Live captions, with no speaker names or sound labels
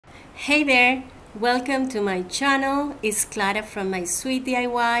Hey there, welcome to my channel. It's Clara from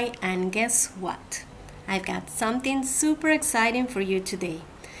mysweetdiy, and guess what? I've got something super exciting for you today.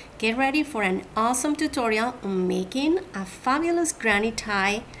 Get ready for an awesome tutorial on making a fabulous granny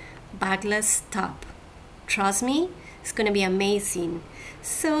tie backless top. Trust me, it's gonna be amazing.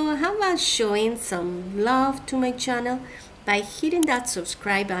 So how about showing some love to my channel by hitting that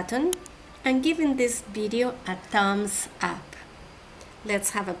subscribe button and giving this video a thumbs up.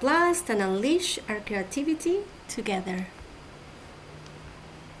 Let's have a blast and unleash our creativity together.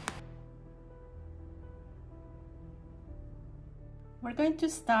 We're going to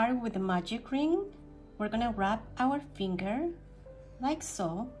start with the magic ring. We're going to wrap our finger like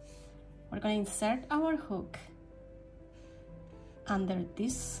so. We're going to insert our hook under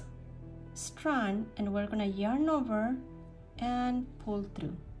this strand and we're going to yarn over and pull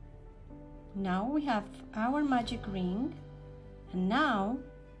through. Now we have our magic ring. And now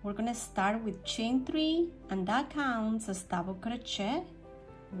we're going to start with chain 3, and that counts as double crochet.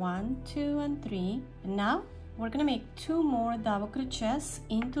 1, 2, and 3. And now we're going to make 2 more double crochets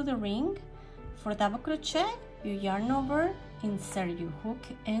into the ring. For double crochet, you yarn over, insert your hook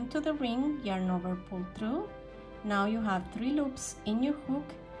into the ring, yarn over, pull through. Now you have 3 loops in your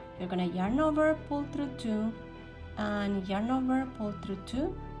hook. You're going to yarn over, pull through 2, and yarn over, pull through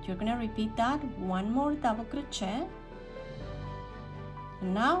 2. You're going to repeat that 1 more double crochet.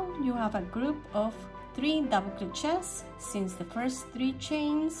 And now you have a group of 3 double crochets, since the first 3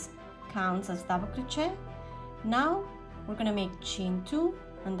 chains counts as double crochet. Now we're going to make chain 2,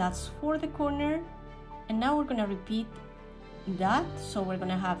 and that's for the corner. And now we're going to repeat that, so we're going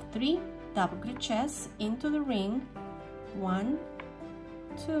to have 3 double crochets into the ring. 1,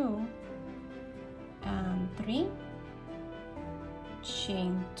 2, and 3.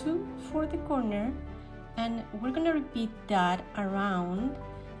 Chain 2 for the corner. And we're going to repeat that around.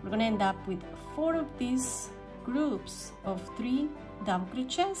 We're going to end up with 4 of these groups of 3 double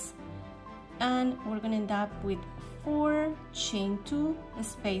crochets, and we're going to end up with 4 chain 2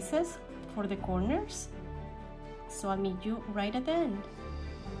 spaces for the corners. So I'll meet you right at the end.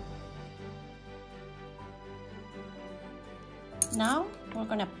 Now we're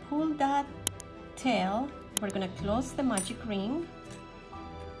going to pull that tail. We're going to close the magic ring.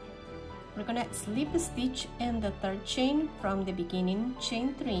 We're going to slip stitch in the 3rd chain from the beginning,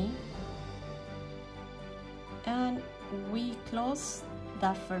 chain 3, and we close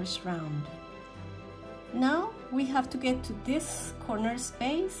that first round. Now we have to get to this corner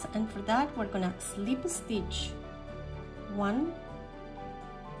space, and for that we're going to slip stitch 1,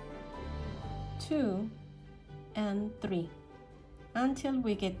 2, and 3 until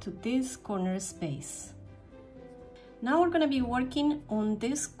we get to this corner space. Now we're going to be working on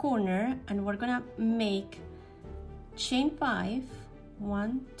this corner, and we're going to make chain 5,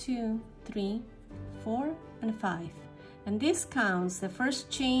 1, 2, 3, 4, and 5. And this counts, the first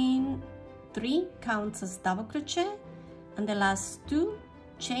chain 3 counts as double crochet, and the last 2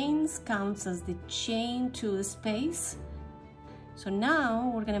 chains counts as the chain 2 space. So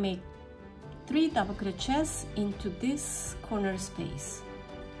now we're going to make 3 double crochets into this corner space.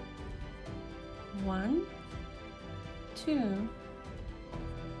 1, 2,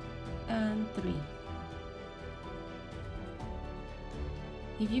 and 3.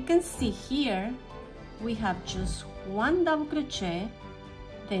 If you can see here, we have just 1 double crochet,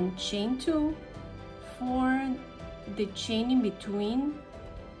 then chain 2 for the chain in between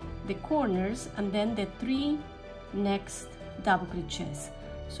the corners, and then the 3 next double crochets.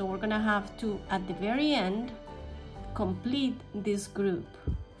 So we're gonna have to, at the very end, complete this group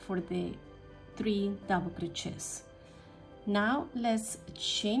for the 3 double crochets. Now let's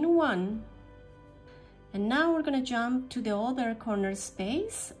chain 1, and now we're gonna jump to the other corner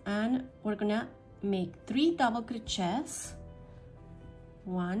space, and we're gonna make 3 double crochets.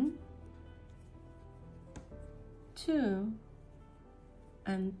 1, 2,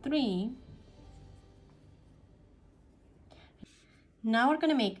 and 3. Now we're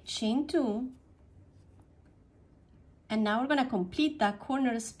gonna make chain 2, and now we're gonna complete that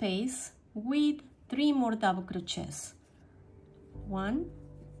corner space with 3 more double crochets. 1,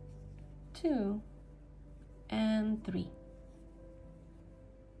 2, and 3.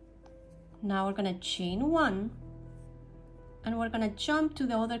 Now we're going to chain 1, and we're going to jump to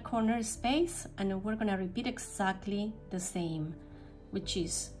the other corner space, and we're going to repeat exactly the same, which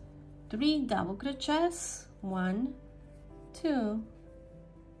is 3 double crochets. 1, 2,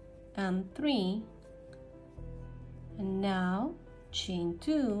 and 3. And now chain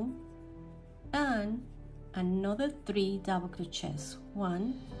 2 and another 3 double crochets.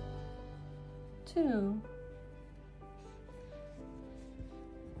 1, 2,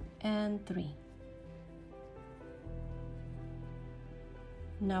 and 3.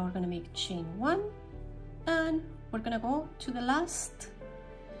 Now we're gonna make chain 1, and we're gonna go to the last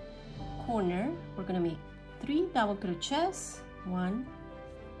corner. We're gonna make 3 double crochets, 1,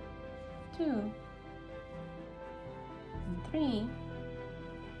 2, and 3,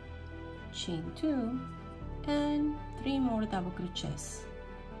 chain 2, and 3 more double crochets,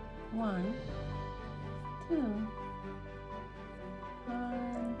 1, 2,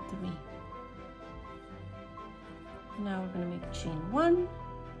 and 3. Now we're gonna make chain 1,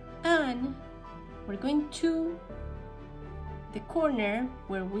 and we're going to the corner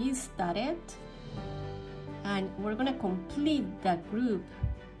where we started, and we're gonna complete that group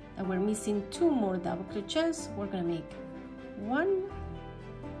that we're missing 2 more double crochets. We're gonna make 1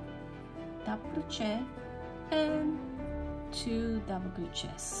 double crochet and 2 double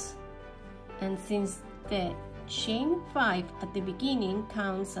crochets. And since the chain 5 at the beginning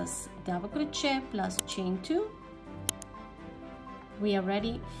counts as double crochet plus chain 2, we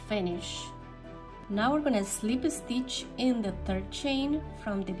already finished. Now we're gonna slip stitch in the 3rd chain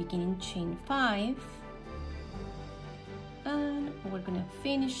from the beginning chain 5, and we're gonna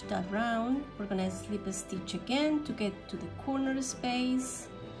finish that round. We're gonna slip stitch again to get to the corner space.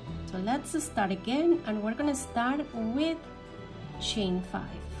 So let's start again, and we're gonna start with chain 5.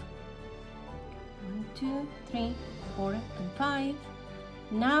 1, 2, 3, 4, and 5.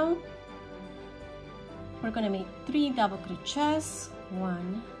 Now we're gonna make 3 double crochets,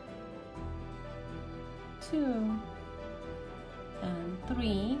 1, 2, and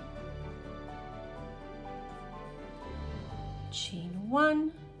 3, chain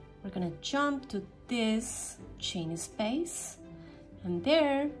 1. We're gonna jump to this chain space, and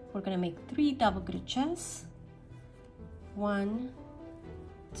there we're gonna make 3 double crochets, 1,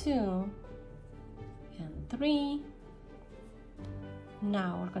 2, and 3.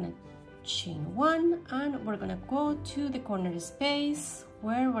 Now we're gonna chain 1, and we're gonna go to the corner space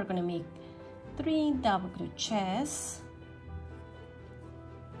where we're gonna make 3 double crochets,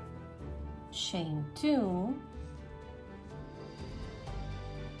 chain 2,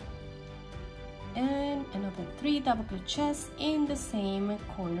 and another 3 double crochets in the same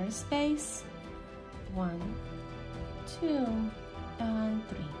corner space, 1, 2, and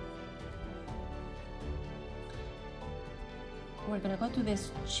 3. We're gonna go to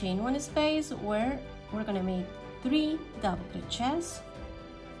this chain 1 space where we're gonna make 3 double crochets,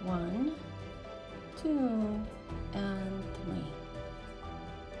 1, 2, and 3,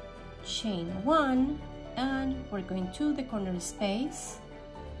 chain 1, and we're going to the corner space.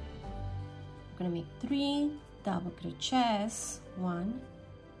 We're gonna make 3 double crochets, 1,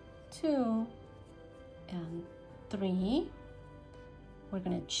 2, and 3. We're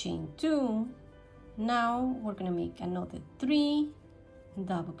gonna chain 2. Now we're gonna make another 3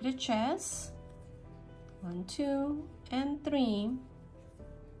 double crochets, 1, 2, and 3.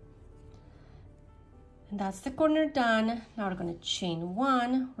 And that's the corner done. Now we're gonna chain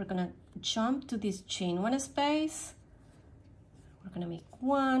 1. We're gonna jump to this chain 1 space. We're gonna make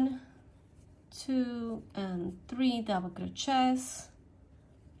 1, 2, and 3 double crochets,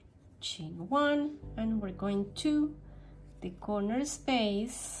 chain 1, and we're going to the corner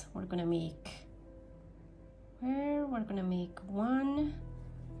space. We're gonna make 1,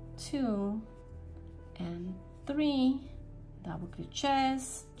 2, and 3 double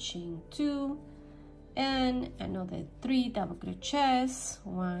crochets, chain 2, and another 3 double crochets,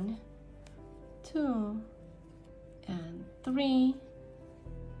 1, 2, and 3.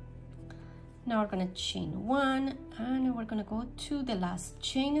 Now we're gonna chain 1, and we're gonna go to the last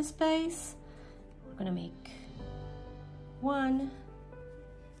chain space. We're gonna make 1,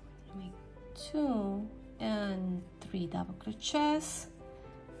 make 2, and 3 double crochets.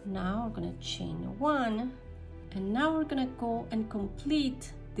 Now we're gonna chain 1, and now we're gonna go and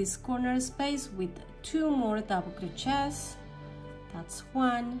complete this corner space with 2 more double crochets. That's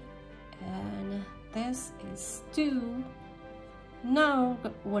 1, and this is 2. Now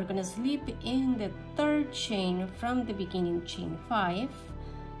we're gonna slip in the 3rd chain from the beginning chain 5,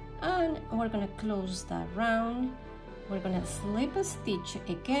 and we're gonna close that round. We're gonna slip a stitch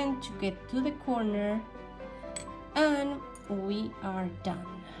again to get to the corner, and we are done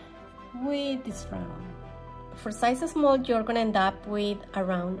with this round. For size small, you're gonna end up with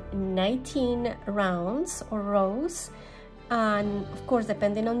around 19 rounds or rows, and of course,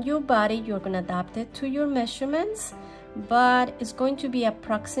 depending on your body, you're gonna adapt it to your measurements, but it's going to be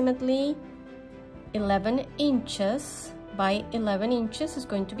approximately 11 inches by 11 inches. Is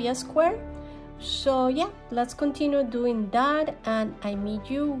going to be a square. So yeah, let's continue doing that, and I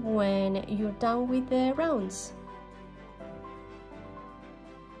meet you when you're done with the rounds.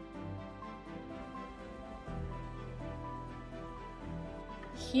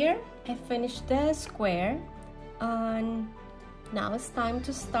 here I finished the square, and now it's time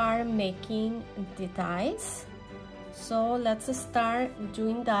to start making the ties. So let's start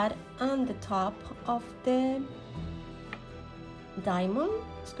doing that on the top of the diamond.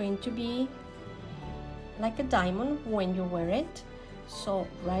 It's going to be like a diamond when you wear it. So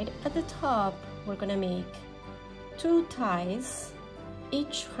right at the top we're gonna make 2 ties,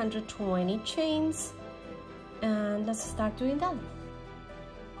 each 120 chains, and let's start doing that.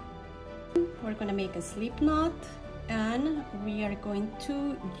 We're gonna make a slip knot, and we are going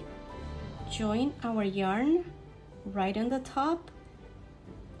to join our yarn right on the top,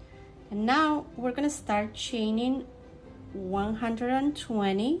 and now we're gonna start chaining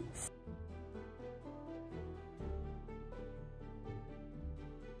 120.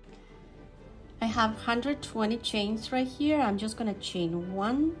 I have 120 chains right here. I'm just gonna chain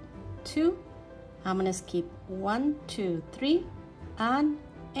 1, 2, I'm gonna skip 1, 2, 3, and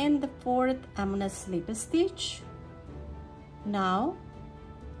in the 4th I'm gonna slip a stitch. Now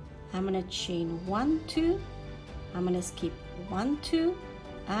I'm gonna chain 1, 2, I'm gonna skip 1, 2,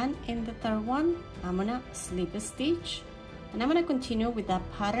 and in the 3rd one I'm gonna slip a stitch, and I'm gonna continue with that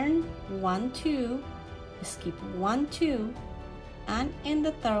pattern 1, 2, skip 1, 2, and in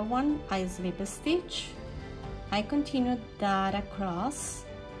the 3rd one I slip a stitch. I continue that across.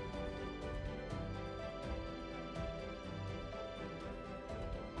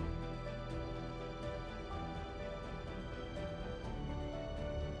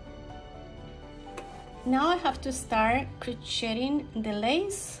 Now I have to start crocheting the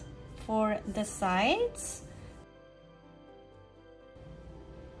lace for the sides.